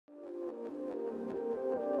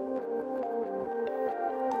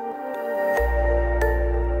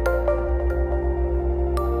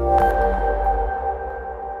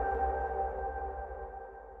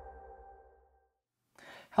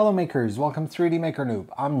Hello makers, welcome to 3D Maker Noob.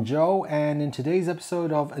 I'm Joe, and in today's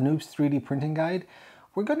episode of A Noob's 3D Printing Guide,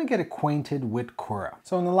 we're going to get acquainted with Cura.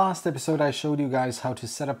 So in the last episode I showed you guys how to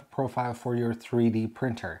set up a profile for your 3D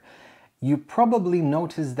printer. You probably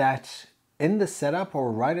noticed that in the setup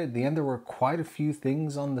or right at the end there were quite a few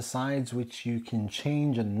things on the sides which you can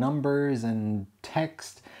change, and numbers and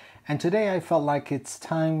text. And today I felt like it's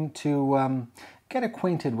time to get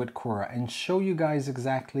acquainted with Cura and show you guys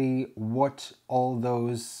exactly what all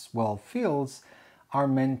those, fields are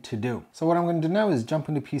meant to do. So what I'm going to do now is jump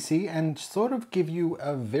into PC and sort of give you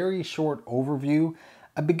a very short overview,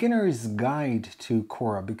 a beginner's guide to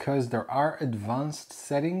Cura, because there are advanced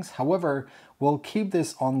settings. However, we'll keep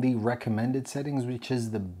this on the recommended settings, which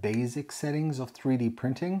is the basic settings of 3D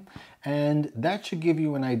printing. And that should give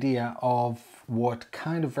you an idea of what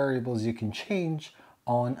kind of variables you can change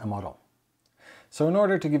on a model. So in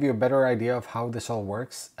order to give you a better idea of how this all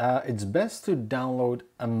works, it's best to download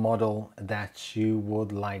a model that you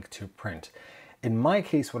would like to print. In my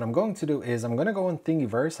case, what I'm going to do is I'm going to go on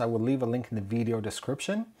Thingiverse. I will leave a link in the video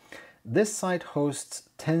description. This site hosts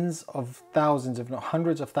tens of thousands, if not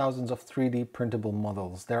hundreds of thousands of 3D printable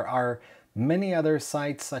models. There are many other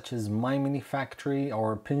sites such as My Mini Factory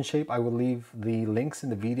or Pinshape. I will leave the links in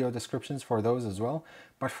the video descriptions for those as well.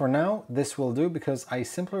 But for now, this will do because I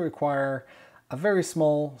simply require a very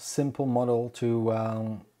small, simple model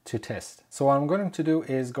to test. So what I'm going to do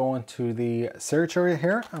is go into the search area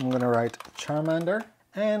here. I'm going to write Charmander,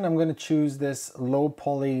 and I'm going to choose this low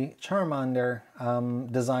poly Charmander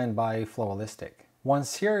designed by Flowalistic.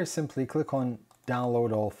 Once here, simply click on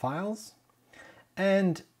download all files,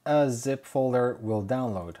 and a zip folder will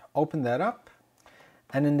download. Open that up,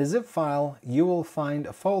 and in the zip file, you will find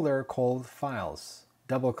a folder called Files.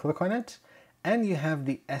 Double click on it, and you have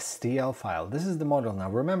the STL file. This is the model.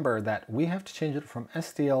 Now remember that we have to change it from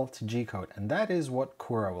STL to G-code, and that is what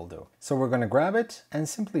Cura will do. So we're going to grab it and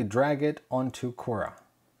simply drag it onto Cura,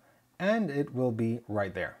 and it will be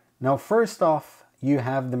right there. Now first off, you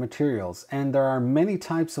have the materials, and there are many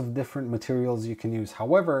types of different materials you can use.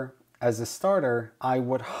 However, as a starter, I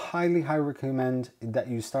would highly recommend that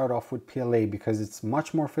you start off with PLA because it's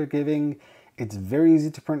much more forgiving. It's very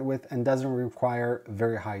easy to print with and doesn't require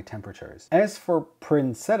very high temperatures. As for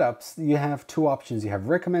print setups, you have two options. You have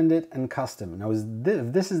recommended and custom. Now, if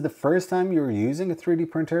this is the first time you're using a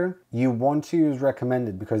 3D printer, you want to use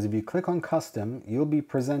recommended, because if you click on custom, you'll be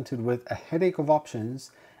presented with a headache of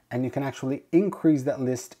options and you can actually increase that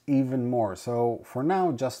list even more. So for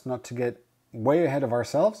now, just not to get way ahead of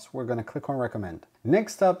ourselves, we're going to click on recommend.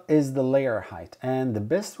 Next up is the layer height, and the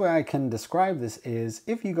best way I can describe this is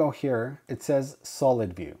if you go here, it says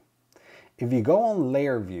solid view. If you go on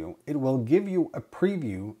layer view, it will give you a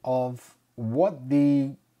preview of what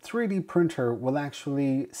the 3D printer will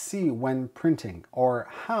actually see when printing, or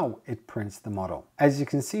how it prints the model. As you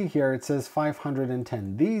can see here, it says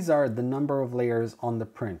 510. These are the number of layers on the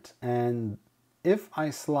print, and if I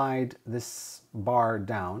slide this bar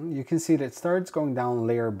down, you can see that it starts going down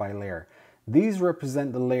layer by layer. These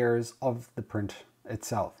represent the layers of the print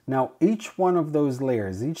itself. Now, each one of those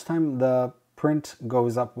layers, each time the print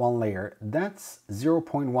goes up one layer, that's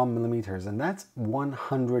 0.1 millimeters, and that's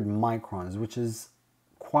 100 microns, which is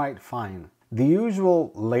quite fine. The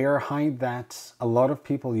usual layer height that a lot of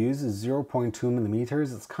people use is 0.2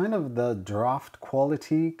 millimeters. It's kind of the draft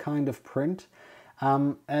quality kind of print.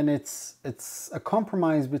 And it's a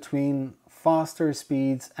compromise between faster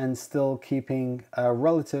speeds and still keeping a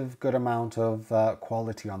relative good amount of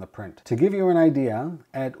quality on the print. To give you an idea,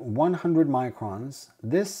 at 100 microns,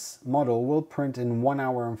 this model will print in 1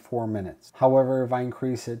 hour and 4 minutes. However, if I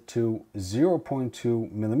increase it to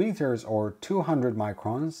 0.2 millimeters or 200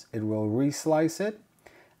 microns, it will reslice it,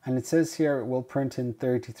 and it says here it will print in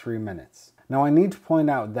 33 minutes. Now I need to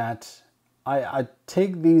point out that I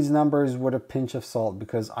take these numbers with a pinch of salt,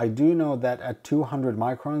 because I do know that at 200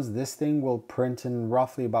 microns, this thing will print in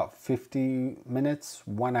roughly about 50 minutes,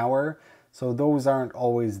 1 hour. So those aren't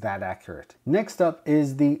always that accurate. Next up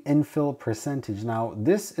is the infill percentage. Now,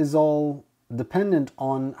 this is all dependent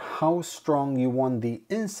on how strong you want the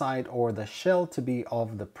inside or the shell to be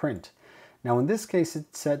of the print. Now, in this case,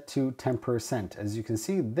 it's set to 10%. As you can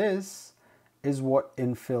see, this is what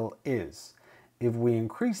infill is. If we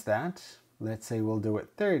increase that, let's say we'll do it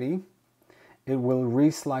 30, it will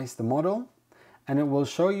reslice the model and it will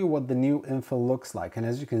show you what the new infill looks like. And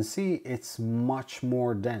as you can see, it's much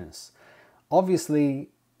more dense. Obviously,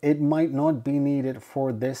 it might not be needed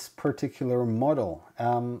for this particular model.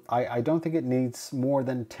 I don't think it needs more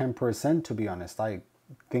than 10%, to be honest. I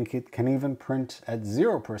think it can even print at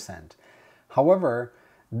 0%. However,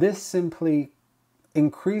 this simply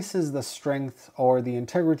increases the strength or the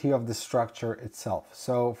integrity of the structure itself.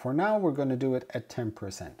 So for now, we're going to do it at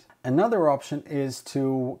 10%. Another option is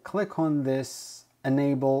to click on this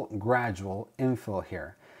Enable Gradual Infill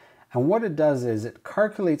here. And what it does is it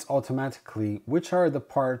calculates automatically which are the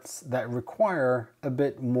parts that require a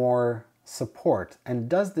bit more support, and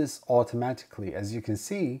does this automatically. As you can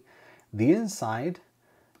see, the inside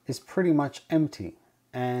is pretty much empty,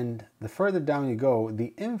 and the further down you go,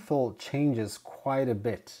 the infill changes quite a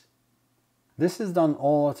bit. This is done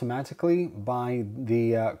all automatically by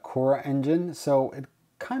the Cura engine, so it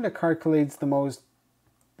kind of calculates the most,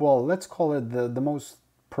 well, let's call it the most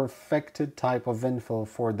perfected type of infill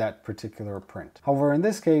for that particular print. However, in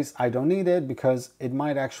this case, I don't need it because it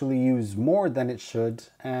might actually use more than it should,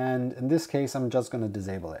 and in this case, I'm just going to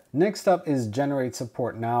disable it. Next up is generate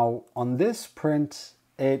support. Now, on this print,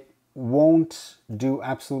 it won't do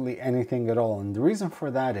absolutely anything at all, and the reason for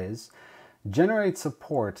that is generate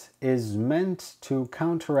support is meant to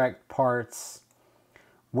counteract parts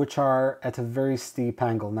which are at a very steep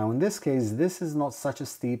angle. Now in this case, this is not such a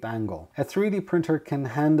steep angle. A 3D printer can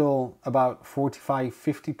handle about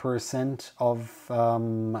 45–50%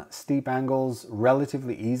 of steep angles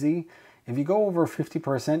relatively easy. If you go over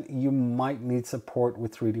 50%, you might need support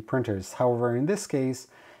with 3D printers. However, in this case,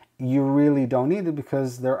 you really don't need it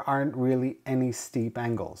because there aren't really any steep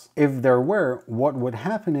angles. If there were, what would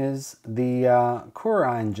happen is the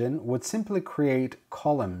Cura engine would simply create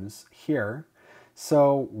columns here.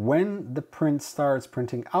 So when the print starts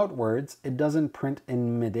printing outwards, it doesn't print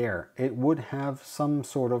in midair. It would have some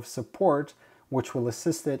sort of support which will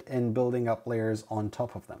assist it in building up layers on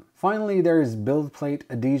top of them. Finally, there is build plate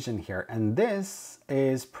adhesion here, and this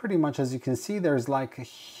is pretty much, as you can see, there's like a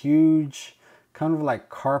huge kind of like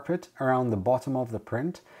carpet around the bottom of the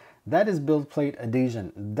print. That is build plate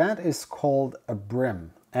adhesion. That is called a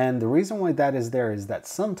brim. And the reason why that is there is that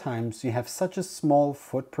sometimes you have such a small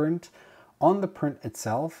footprint on the print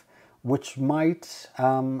itself, which might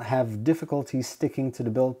have difficulty sticking to the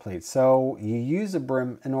build plate. So you use a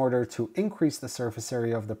brim in order to increase the surface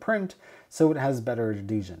area of the print so it has better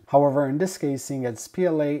adhesion. However, in this case, seeing it's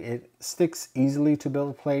PLA, it sticks easily to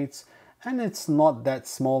build plates, and it's not that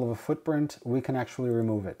small of a footprint, we can actually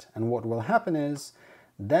remove it. And what will happen is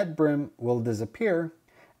that brim will disappear,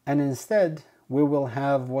 and instead we will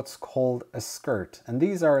have what's called a skirt. And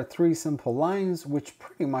these are 3 simple lines which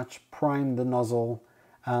pretty much prime the nozzle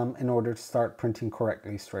in order to start printing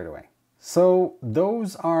correctly straight away. So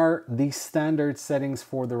those are the standard settings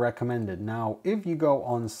for the recommended. Now, if you go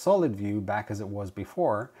on solid view, back as it was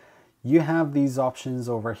before, you have these options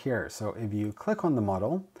over here. So if you click on the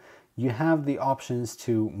model, you have the options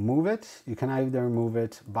to move it. You can either move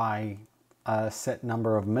it by a set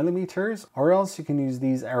number of millimeters, or else you can use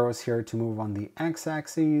these arrows here to move on the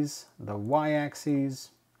x-axis, the y-axis,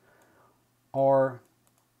 or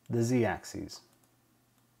the z-axis.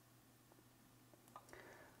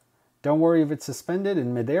 Don't worry if it's suspended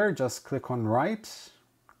in midair, just click on right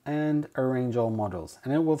and arrange all models,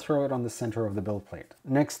 and it will throw it on the center of the build plate.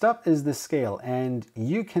 Next up is the scale, and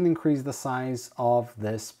you can increase the size of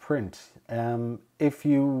this print. If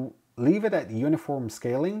you leave it at uniform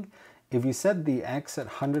scaling, if you set the X at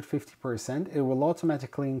 150%, it will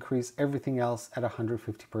automatically increase everything else at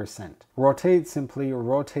 150%. Rotate simply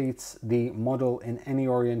rotates the model in any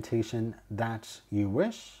orientation that you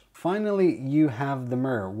wish. Finally, you have the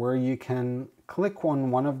mirror, where you can click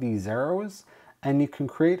on one of these arrows and you can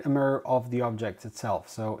create a mirror of the object itself.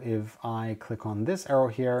 So if I click on this arrow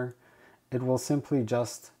here, it will simply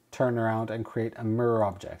just turn around and create a mirror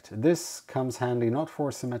object. This comes handy not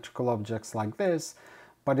for symmetrical objects like this,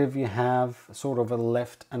 but if you have sort of a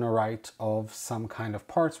left and a right of some kind of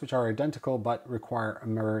parts which are identical but require a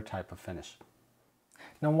mirror type of finish.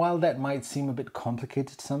 Now, while that might seem a bit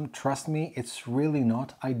complicated to some, trust me, it's really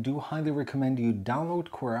not. I do highly recommend you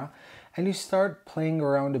download Cura and you start playing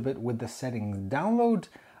around a bit with the settings. Download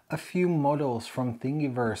a few models from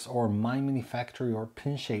Thingiverse or My Mini Factory or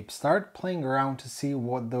Pinshape. Start playing around to see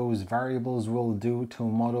what those variables will do to a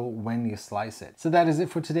model when you slice it. So that is it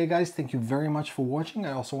for today, guys. Thank you very much for watching.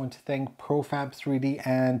 I also want to thank Profab 3D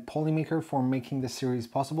and Polymaker for making this series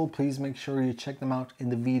possible. Please make sure you check them out in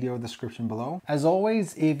the video description below. As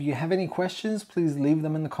always, if you have any questions, please leave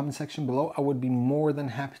them in the comment section below. I would be more than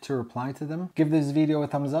happy to reply to them. Give this video a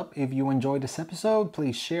thumbs up if you enjoyed this episode.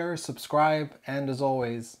 Please share, subscribe, and as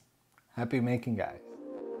always, happy making, guys.